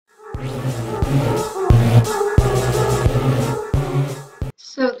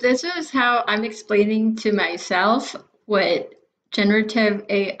this is how I'm explaining to myself what generative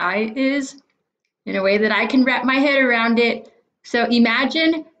AI is in a way that I can wrap my head around it. So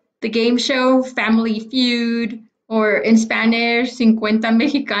imagine the game show Family Feud, or in Spanish, 50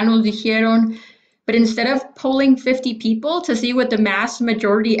 mexicanos dijeron, but instead of polling 50 people to see what the mass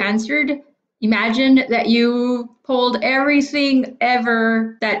majority answered, imagine that you polled everything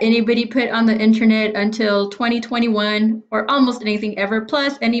ever that anybody put on the internet until 2021, or almost anything ever,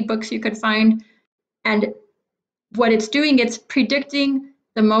 plus any books you could find. And what it's doing, it's predicting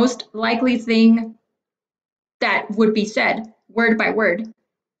the most likely thing that would be said, word by word.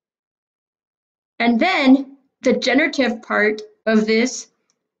 And then the generative part of this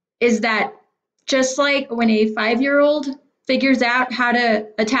is that just like when a 5-year-old figures out how to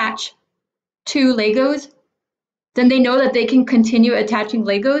attach 2 Legos, then they know that they can continue attaching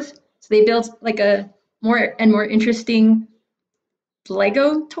Legos. So they build like a more and more interesting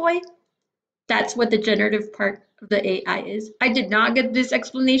Lego toy. That's what the generative part of the AI is. I did not get this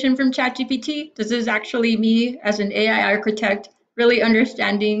explanation from ChatGPT. This is actually me as an AI architect really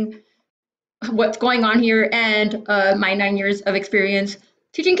understanding what's going on here and my 9 years of experience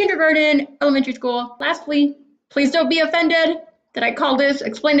teaching kindergarten, elementary school. Lastly, please don't be offended that I call this,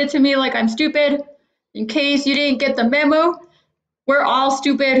 explain it to me like I'm stupid. In case you didn't get the memo, we're all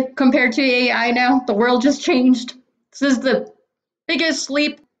stupid compared to AI now. The world just changed. This is the biggest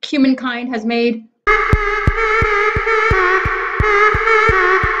leap humankind has made. All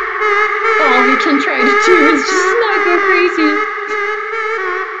we can try to do is just not go crazy.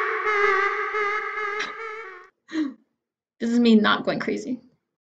 This is me not going crazy.